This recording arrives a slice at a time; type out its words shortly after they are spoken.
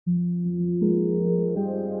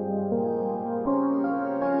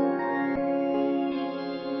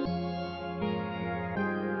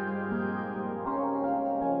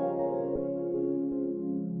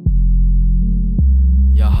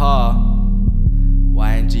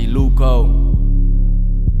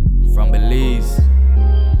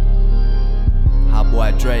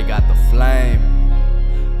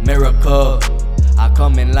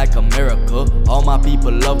miracle. All my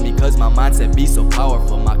people love me cause my mindset be so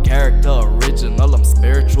powerful. My character original, I'm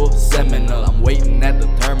spiritual, seminal. I'm waiting at the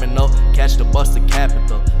terminal, catch the bus to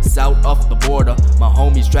capital. South off the border, my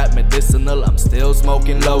homies trap medicinal. I'm still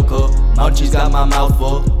smoking local, munchies got my mouth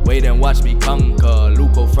full. Wait and watch me conquer,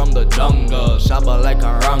 Luco from the jungle, Shabba like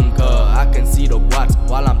a ranker. I can see the watts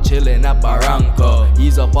while I'm chilling at Barranca.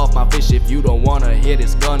 Ease up off my fish if you don't wanna hear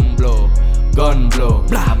this gun blow. Gun blow,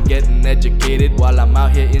 blah. I'm getting educated while I'm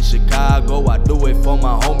out here in Chicago. I do it for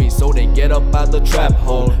my homies so they get up out the trap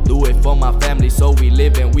hole. Do it for my family so we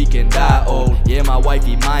live and we can die old. Yeah, my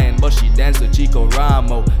wifey Mayan, but she dance to Chico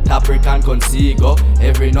Ramo. Taprican consigo.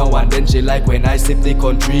 Every now and then she like when I sip the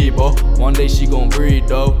contribo. One day she gon' breed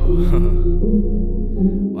though.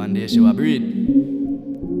 One day she will breed.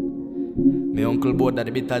 My uncle bought that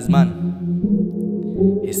the bitters man.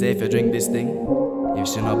 He say if you drink this thing, if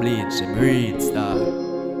she no bleed, she breathes, dog.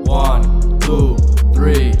 1, 2,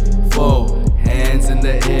 3, 4. Hands in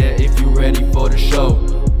the air if you ready for the show.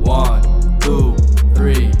 1, 2,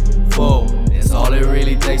 3, 4. That's all it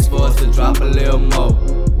really takes for us to drop a little more.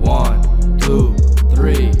 1, 2,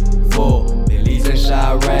 3, 4. Belize and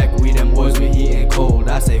Chirac, we them boys we heatin' cold.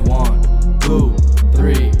 I say 1, 2,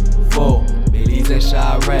 3, 4. Belize and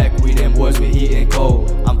Chirac, we them boys we heatin' cold.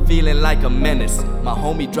 I'm feeling like a menace. My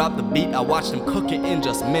homie dropped the beat, I watched him cook it in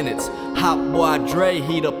just minutes. Hotboydre,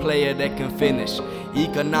 he the player that can finish.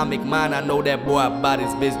 Economic mind, I know that boy about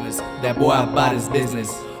his business. That boy about his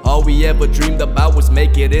business. All we ever dreamed about was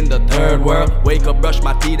make it in the third world. Wake up, brush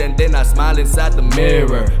my teeth, and then I smile inside the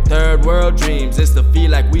mirror. Third world dreams, it's to feel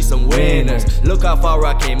like we some winners. Look how far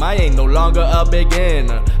I came, I ain't no longer a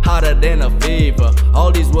beginner. Hotter than a fever.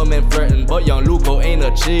 All these women flirting, but YNGLuco ain't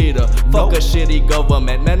a cheater. Fuck a shitty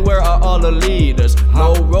government, man, where are all the leaders?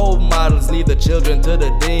 No role models, leave the children to the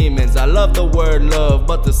demons. I love the word love,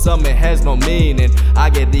 but to some it has no meaning. I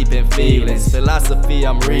get deep in feelings, philosophy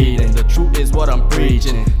I'm reading. The truth is what I'm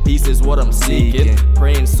preaching. Peace is what I'm seeking,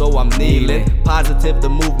 praying so I'm kneeling. Positive the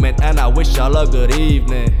movement and I wish y'all a good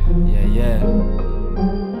evening. Yeah.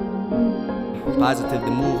 Positive the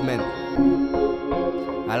movement.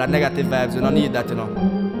 All the negative vibes, we don't need that, you know.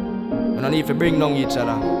 We don't need to bring down each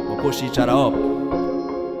other, but push each other up.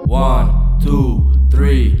 1, 2,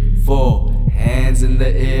 3, 4. Hands in the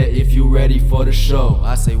air if you ready for the show.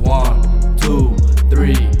 I say 1, 2,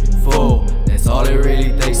 3, 4. That's all it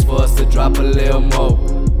really takes for us to drop a little more.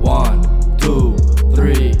 1, 2,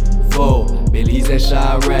 3, 4. Belize and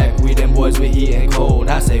Chirac, we them boys we heatin' cold.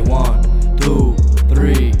 I say 1, 2,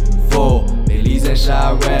 3, 4. Belize and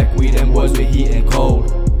Chirac, we them boys we heatin'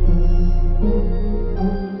 cold.